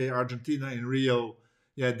mentioned Argentina in Rio.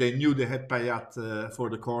 Yeah, they knew they had Payet for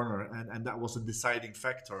the corner, and that was a deciding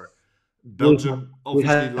factor. Belgium,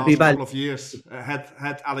 obviously, last couple of years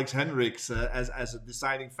had Alex Hendricks as a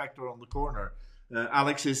deciding factor on the corner.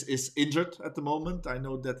 Alex is injured at the moment. I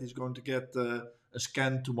know that he's going to get a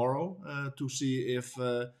scan tomorrow to see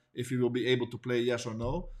if he will be able to play, yes or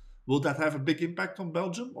no. Will that have a big impact on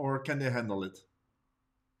Belgium, or can they handle it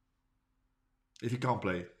if he can't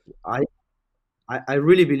play? I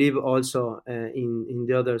really believe also in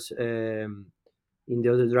the others, in the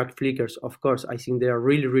other drag flickers. Of course, I think they are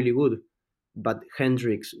really, really good. But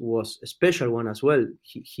Hendricks was a special one as well.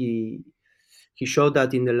 He showed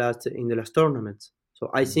that in the last tournament.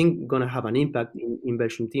 So I think gonna have an impact in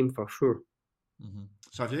Belgian team for sure.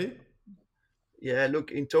 Xavier? Yeah,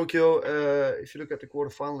 look, in Tokyo, if you look at the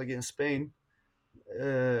quarterfinal against Spain,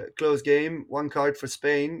 close game, one card for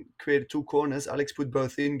Spain, created two corners. Alex put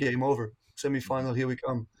both in, game over. Semi-final, here we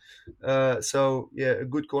come. So yeah, a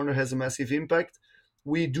good corner has a massive impact.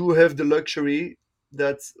 We do have the luxury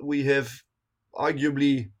that we have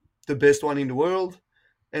arguably the best one in the world,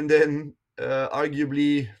 and then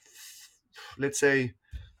arguably, let's say,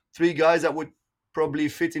 three guys that would probably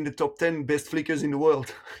fit in the top 10 best flickers in the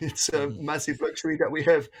world. It's a massive luxury that we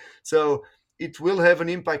have. So it will have an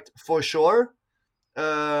impact for sure.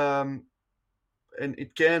 And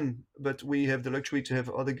it can, but we have the luxury to have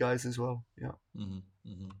other guys as well. Yeah.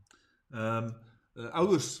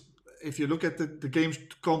 August, if you look at the games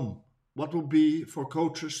to come, what will be for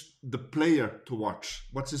coaches the player to watch?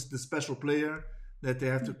 What is the special player that they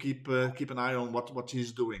have to keep an eye on what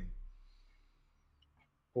he's doing?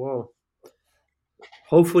 Wow.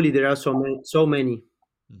 Hopefully there are so many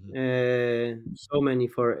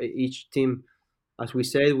for each team. As we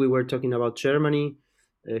said, we were talking about Germany.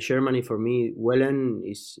 Germany, for me, Wellen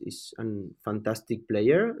is a fantastic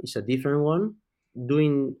player. He's a different one,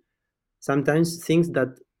 doing sometimes things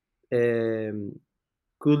that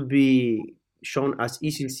could be shown as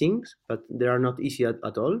easy things, but they are not easy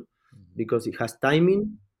at all, because it has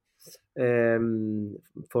timing.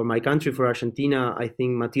 For my country, for Argentina, I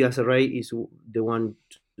think Matias Rey is the one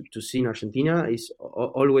to see in Argentina. Is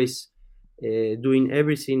always doing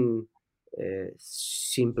everything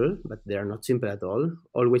simple, but they are not simple at all.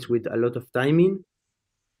 Always with a lot of timing.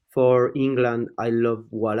 For England, I love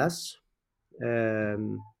Wallace.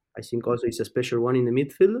 I think also it's a special one in the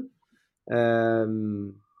midfield.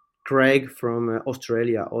 Craig from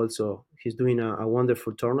Australia also, he's doing a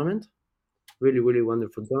wonderful tournament, really, really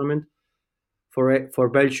wonderful tournament. For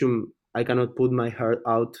Belgium, I cannot put my heart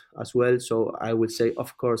out as well, so I would say,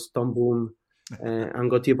 of course, Tom Boom and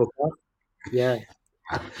Gauthier Bocard. Yeah.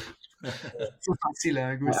 So facile,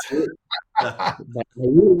 I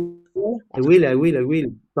will.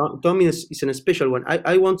 Tom is a special one.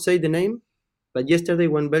 I won't say the name, but yesterday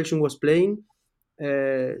when Belgium was playing,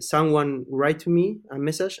 someone write to me a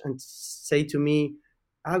message and say to me,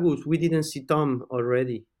 Agus, we didn't see Tom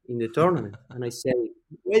already in the tournament. And I say,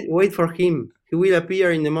 wait for him. He will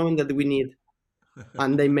appear in the moment that we need.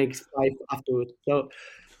 And they make 5 afterwards. So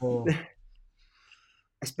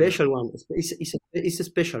a special one. It's a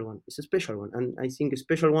special one. It's a special one, and I think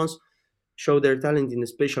special ones show their talent in a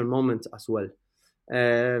special moment as well.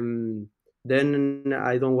 Then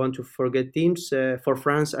I don't want to forget teams. For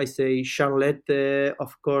France, I say Charlotte,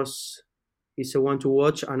 of course, is a one to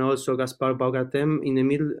watch, and also Gaspar Bogatem in the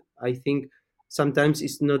middle. I think sometimes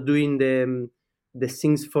it's not doing the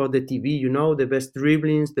things for the TV, the best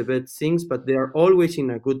dribblings, the best things, but they are always in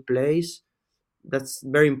a good place. That's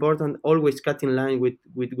very important. Always cutting line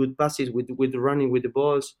with good passes, with running with the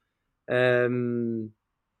balls.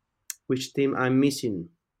 Which team I'm missing?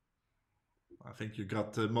 I think you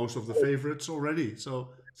got most of the favorites already. So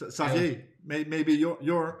Xavier, maybe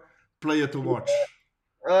your player to watch.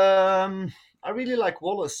 I really like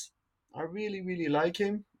Wallace. I really, really like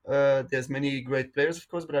him. There's many great players, of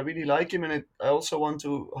course, but I really like him, and I also want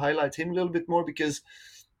to highlight him a little bit more because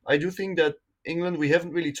I do think that England, we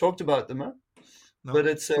haven't really talked about them, huh? No? But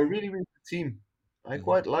it's a really, really good team. I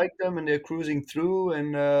quite like them, and they're cruising through,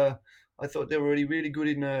 and I thought they were really, really good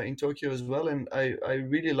in Tokyo as well, and I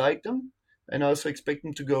really like them, and I also expect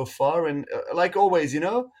them to go far. And like always,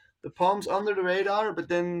 the Palms under the radar, but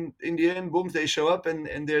then in the end, boom, they show up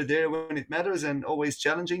and they're there when it matters, and always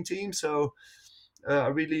challenging team. So I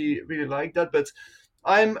really, really like that. But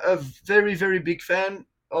I'm a very, very big fan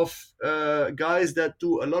of guys that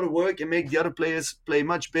do a lot of work and make the other players play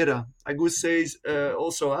much better. Agus says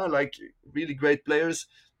also, like really great players,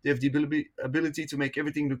 they have the ability to make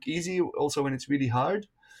everything look easy, also when it's really hard.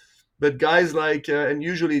 But guys like, and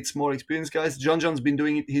usually it's more experienced guys, John's been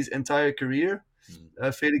doing it his entire career.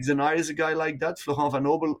 Felix Zenaar is a guy like that. Florent Van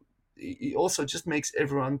Nobel, he also just makes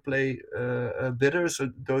everyone play better. So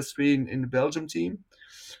those three in the Belgium team.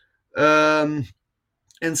 And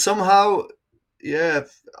somehow,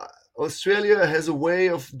 Australia has a way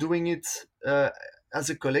of doing it as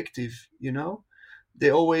a collective, They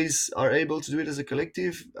always are able to do it as a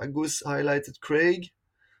collective. Agus highlighted Craig.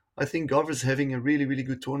 I think Govers having a really, really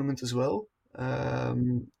good tournament as well,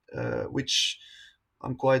 which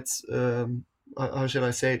I'm quite, how shall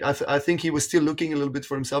I say it? I think he was still looking a little bit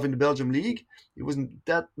for himself in the Belgium league. He wasn't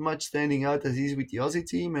that much standing out as he's with the Aussie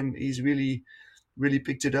team, and he's really, really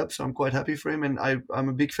picked it up. So I'm quite happy for him. And I'm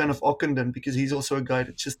a big fan of Ockenden because he's also a guy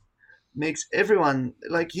that just makes everyone,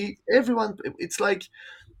 it's like,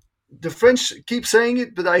 the French keep saying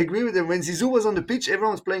it, but I agree with them. When Zizou was on the pitch,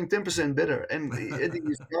 everyone was playing 10% better, and I think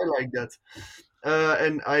he's a guy like that.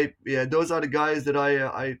 Those are the guys that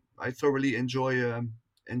I thoroughly enjoy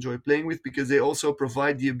playing with because they also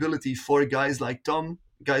provide the ability for guys like Tom,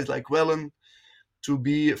 guys like Wellen, to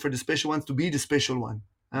be for the special ones to be the special one,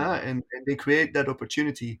 and they create that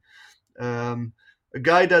opportunity. A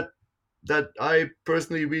guy that I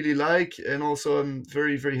personally really like, and also I'm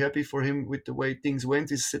very, very happy for him with the way things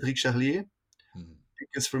went, is Cédric Charlier.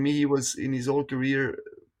 Because for me, he was in his whole career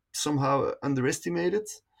somehow underestimated.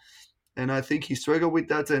 And I think he struggled with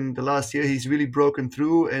that. And the last year, he's really broken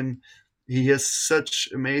through, and he has such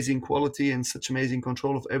amazing quality and such amazing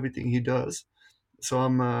control of everything he does. So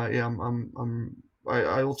I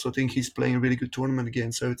also think he's playing a really good tournament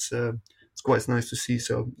again. So it's quite nice to see.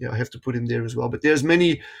 So I have to put him there as well. But there's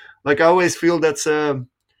many. I always feel that's a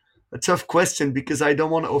tough question because I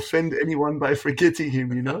don't want to offend anyone by forgetting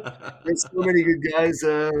him. There's so many good guys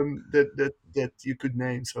that you could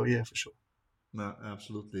name. So for sure. No,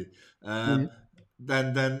 absolutely.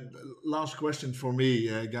 Then last question for me,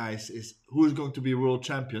 guys, is who is going to be world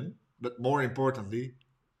champion? But more importantly,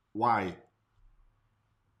 why?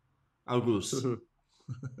 August.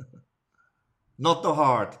 Not the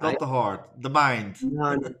heart, the mind.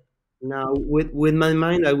 Now, with my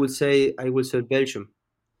mind, I would say Belgium,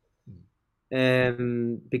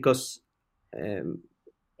 because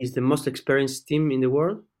it's the most experienced team in the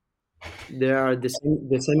world. There are the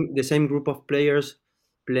same group of players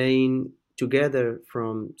playing together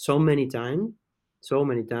from so many times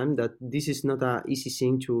that this is not an easy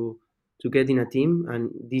thing to get in a team, and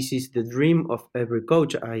this is the dream of every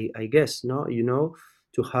coach, I guess. No,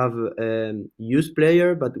 to have a youth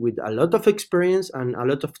player, but with a lot of experience and a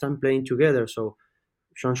lot of time playing together. So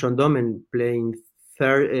Jean Domen playing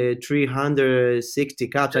 360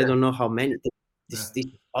 caps. I don't know how many. This is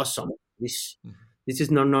awesome. This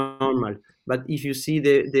is not normal. But if you see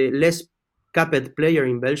the less capped player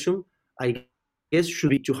in Belgium, I guess should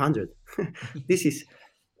be 200. This is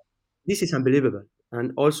unbelievable.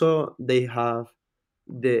 And also they have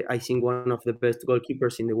I think one of the best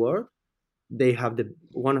goalkeepers in the world. They have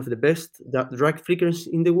one of the best drag flickers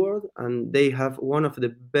in the world, and they have one of the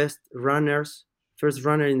best runners, first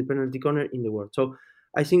runner in the penalty corner in the world. So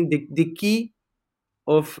I think the key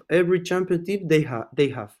of every championship they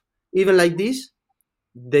have. Even like this,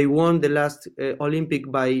 they won the last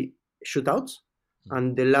Olympic by shootouts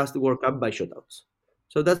and the last World Cup by shootouts.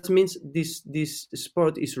 So that means this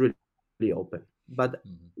sport is really open. But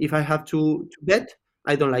if I have to bet,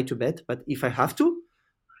 I don't like to bet, but if I have to,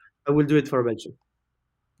 I will do it for Belgium.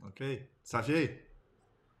 Okay, Xavier.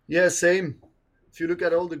 Yeah, same. If you look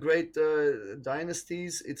at all the great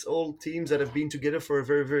dynasties, it's all teams that have been together for a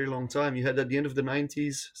very, very long time. You had at the end of the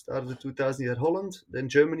 90s, start of the 2000s, you had Holland, then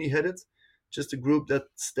Germany had it, just a group that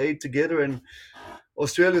stayed together. And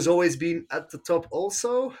Australia's always been at the top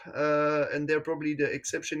also, and they're probably the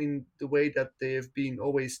exception in the way that they have been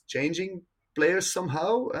always changing players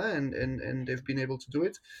somehow, and they've been able to do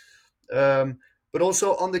it. But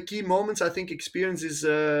also on the key moments, I think experience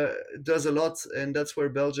does a lot, and that's where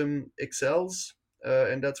Belgium excels,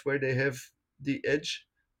 and that's where they have the edge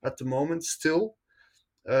at the moment still.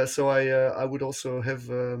 So I would also have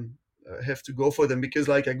to go for them because,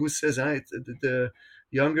 like Agus says, the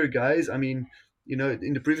younger guys. I mean,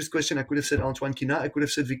 in the previous question, I could have said Antoine Quinat, I could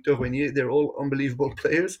have said Victor Renier. They're all unbelievable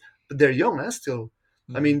players, but they're young, still.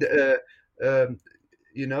 I mean,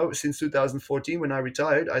 since 2014 when I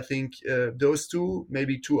retired, I think those two,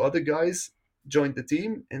 maybe two other guys, joined the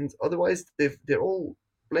team, and otherwise they're all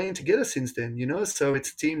playing together since then. So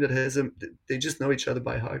it's a team that they just know each other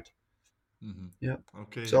by heart. Yeah.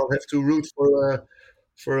 Okay. So I'll have to root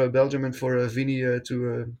for Belgium and for Vini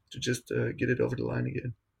to just get it over the line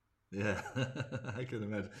again. Yeah, I can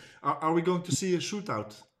imagine. Are we going to see a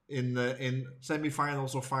shootout in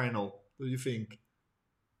semi-finals or final? Do you think?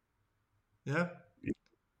 Yeah,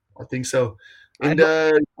 I think so. In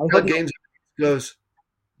the games close.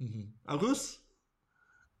 August?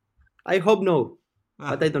 I hope no,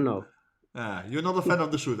 but I don't know. You're not a fan of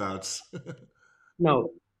the shootouts.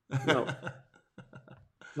 No,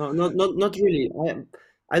 not really.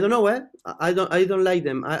 I don't know. I don't like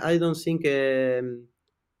them. I don't think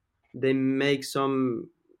they make some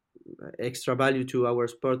extra value to our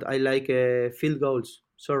sport. I like field goals.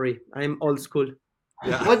 Sorry, I'm old school.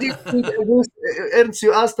 Yeah. What do you think, Ernst?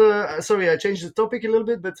 You asked. Sorry, I changed the topic a little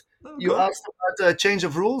bit, but you asked about change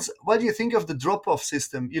of rules. What do you think of the drop-off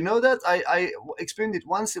system? You know that I experienced it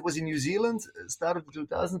once. It was in New Zealand, start of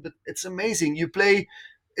 2000. But it's amazing. You play.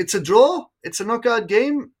 It's a draw. It's a knockout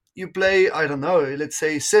game. You play. I don't know. Let's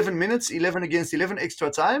say 7 minutes, 11 against 11, extra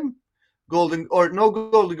time, golden or no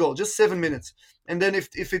golden goal, just 7 minutes. And then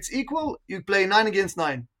if it's equal, you play 9 against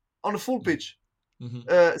 9 on a full pitch.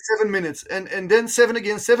 7 minutes and then 7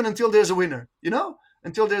 against 7 until there's a winner,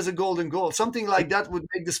 until there's a golden goal. Something like that would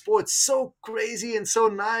make the sport so crazy and so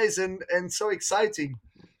nice and so exciting.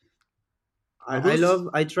 I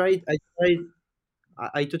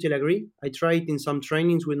totally agree. I tried in some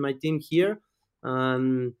trainings with my team here.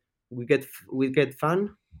 We get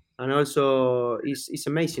fun, and also it's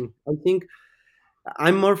amazing. I think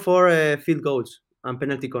I'm more for field goals and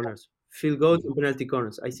penalty corners. Field goals and penalty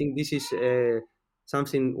corners. I think this is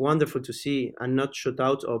something wonderful to see, and not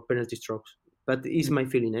shootouts or penalty strokes. But it's my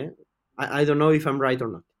feeling. I don't know if I'm right or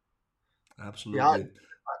not. Absolutely. Yeah.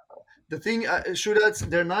 The thing, shootouts,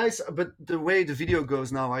 they're nice, but the way the video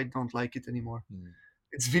goes now, I don't like it anymore.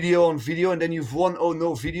 It's video on video, and then you've won. Oh,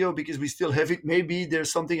 no video because we still have it. Maybe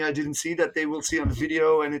there's something I didn't see that they will see on the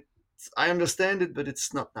video, and I understand it, but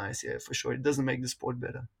it's not nice. Yeah, for sure, it doesn't make the sport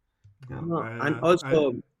better. Yeah. No, and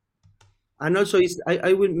also,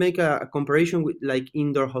 I will make a comparison with like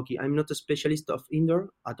indoor hockey. I'm not a specialist of indoor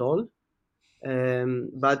at all,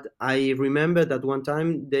 but I remember that one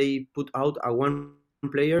time they put out a one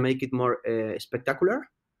player, make it more spectacular,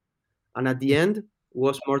 and at the end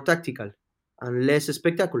was more tactical and less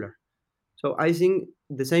spectacular. So I think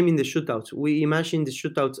the same in the shootouts. We imagine the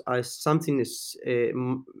shootouts as something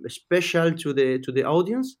special to the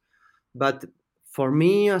audience, but for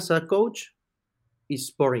me as a coach, it's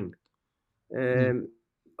boring.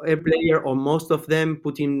 A player or most of them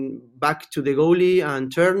putting back to the goalie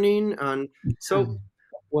and turning, and so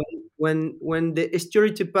when the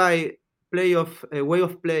stereotype way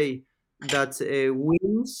of play that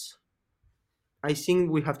wins, I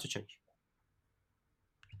think we have to change.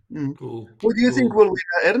 Cool. What do you think will win,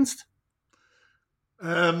 Ernst?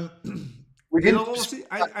 I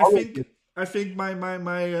think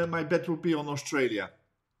my bet would be on Australia.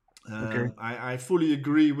 Okay. I fully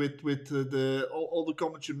agree with all the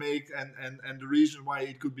comments you make and the reason why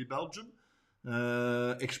it could be Belgium.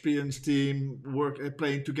 Experienced team,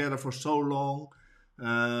 playing together for so long.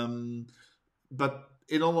 But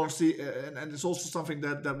in all honesty, and it's also something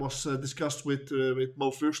that was discussed with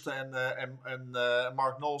Mo Fürster and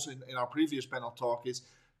Mark Knowles in our previous panel talk, is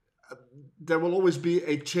there will always be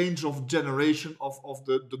a change of generation of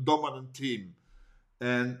the dominant team.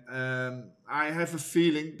 And I have a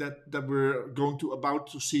feeling that we're about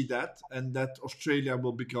to see that, and that Australia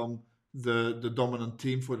will become the dominant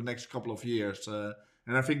team for the next couple of years.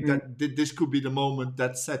 And I think that this could be the moment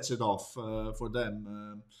that sets it off for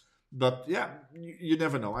them. But yeah, you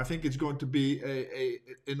never know. I think it's going to be a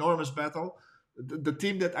enormous battle. The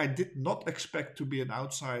team that I did not expect to be an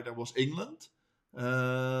outsider was England.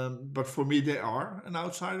 But for me, they are an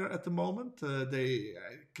outsider at the moment. They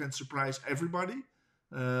can surprise everybody.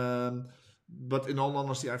 But in all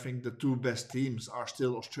honesty, I think the two best teams are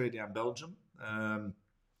still Australia and Belgium,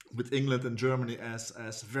 with England and Germany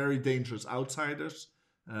as very dangerous outsiders.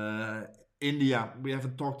 India, we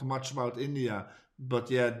haven't talked much about India,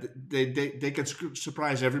 but yeah, they can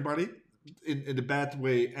surprise everybody in the bad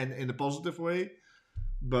way and in a positive way.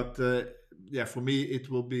 But yeah, for me, it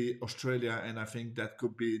will be Australia, and I think that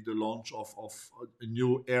could be the launch of a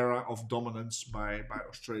new era of dominance by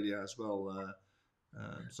Australia as well.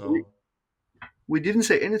 So we didn't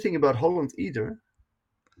say anything about Holland either.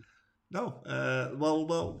 no,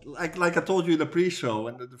 well, like I told you in the pre-show,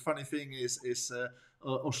 and the funny thing is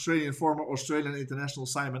former Australian international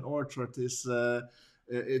Simon Orchard is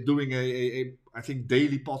doing a I think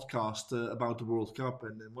daily podcast about the World Cup,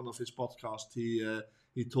 and in one of his podcasts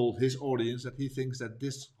he told his audience that he thinks that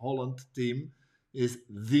this Holland team is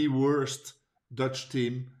the worst Dutch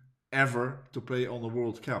team ever to play on the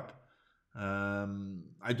World Cup.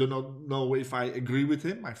 I do not know if I agree with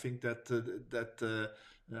him. I think that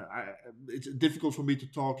it's difficult for me to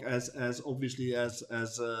talk as obviously as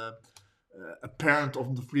a parent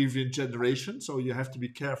of the previous generation. So you have to be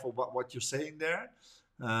careful about what you're saying there.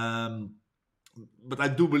 But I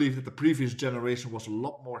do believe that the previous generation was a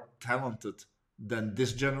lot more talented than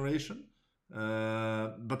this generation.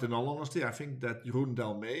 But in all honesty, I think that Jeroen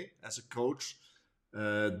Delmee, as a coach,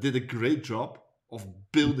 did a great job of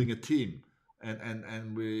building a team.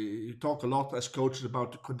 And we talk a lot as coaches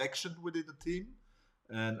about the connection within the team.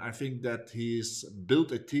 And I think that he's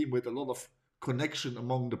built a team with a lot of connection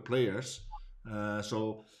among the players.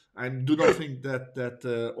 So I do not think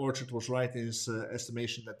that Orchard was right in his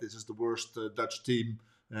estimation that this is the worst Dutch team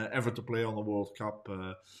ever to play on the World Cup.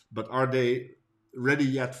 But are they ready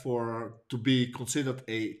yet to be considered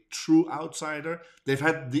a true outsider? They've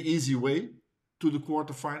had the easy way to the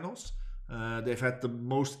quarterfinals. They've had the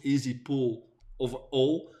most easy pool of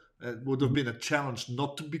all. It would have been a challenge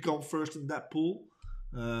not to become first in that pool.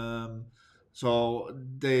 So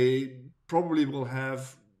they probably will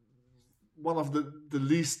have one of the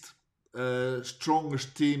least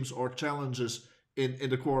strongest teams or challenges in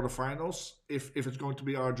the quarterfinals if it's going to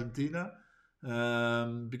be Argentina,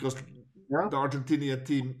 because the Argentinian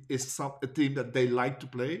team is a team that they like to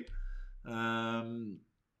play.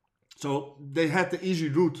 So they had the easy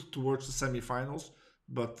route towards the semifinals,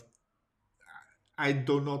 but I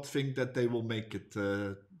do not think that they will make it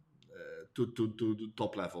to the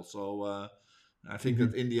top level. So I think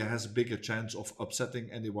that India has a bigger chance of upsetting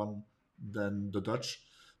anyone than the Dutch.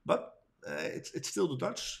 But it's still the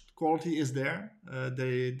Dutch. Quality is there.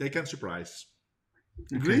 They can surprise.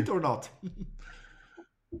 Agreed or not?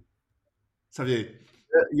 Xavier?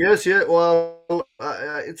 Yes, yeah. Well,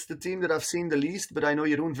 it's the team that I've seen the least, but I know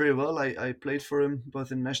Jeroen very well. I played for him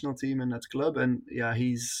both in the national team and at club, and yeah,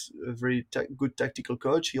 he's a very good tactical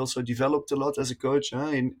coach. He also developed a lot as a coach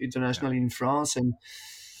internationally in France, and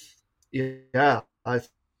yeah, I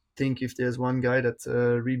think if there's one guy that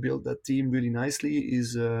rebuilt that team really nicely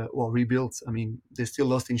is rebuilt. I mean, they still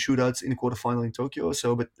lost in shootouts in the quarterfinal in Tokyo.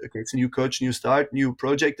 So, but okay, it's a new coach, new start, new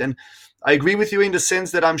project, and I agree with you in the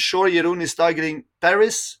sense that I'm sure Jeroen is targeting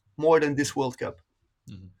Paris more than this World Cup.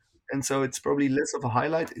 Mm-hmm. And so it's probably less of a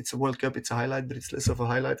highlight. It's a World Cup, it's a highlight, but it's less of a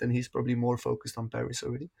highlight, and he's probably more focused on Paris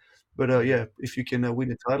already. But yeah, if you can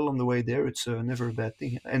win a title on the way there, it's never a bad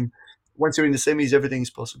thing. And once you're in the semis, everything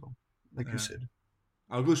is possible, like you said.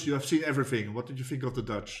 August, you have seen everything. What did you think of the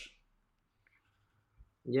Dutch?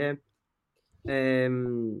 Yeah, I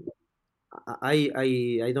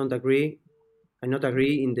don't agree. I not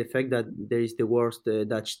agree in the fact that there is the worst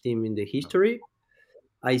Dutch team in the history.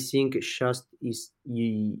 I think just is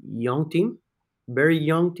young team, very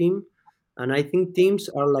young team, and I think teams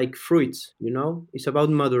are like fruits. It's about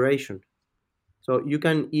moderation. So you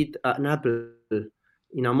can eat an apple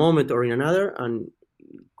in a moment or in another, and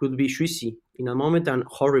could be juicy in a moment and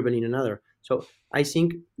horrible in another. So I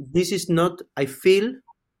think I feel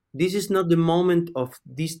this is not the moment of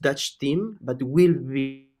this Dutch team, but will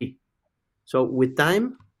be. So with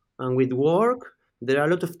time and with work, there are a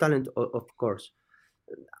lot of talent, of course.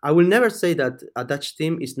 I will never say that a Dutch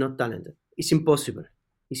team is not talented. It's impossible.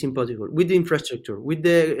 It's impossible. With the infrastructure, with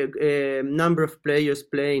the number of players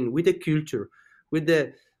playing, with the culture, with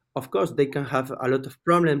the, of course, they can have a lot of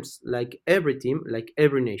problems like every team, like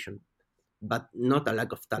every nation, but not a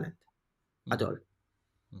lack of talent at all.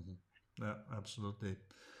 Yeah, absolutely.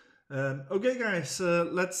 Okay, guys,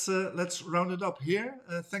 let's round it up here.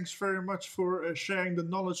 Thanks very much for sharing the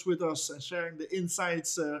knowledge with us and sharing the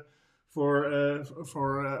insights for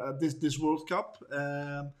this World Cup.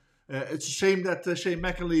 It's a shame that Shane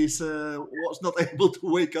McAleese was not able to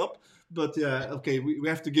wake up, but yeah, okay, we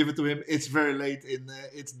have to give it to him. It's very late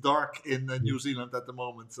it's dark in New Zealand at the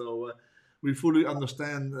moment, so we fully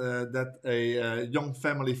understand that a young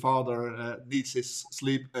family father needs his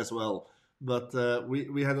sleep as well. But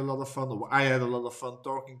we had a lot of fun. I had a lot of fun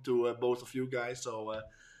talking to both of you guys. So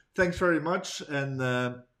thanks very much, and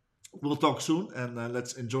we'll talk soon. And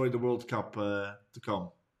let's enjoy the World Cup to come.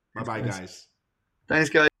 Bye bye, guys. Thanks,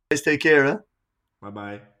 guys. Take care. Huh? Bye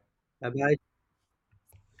bye. Bye bye.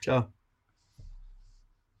 Ciao.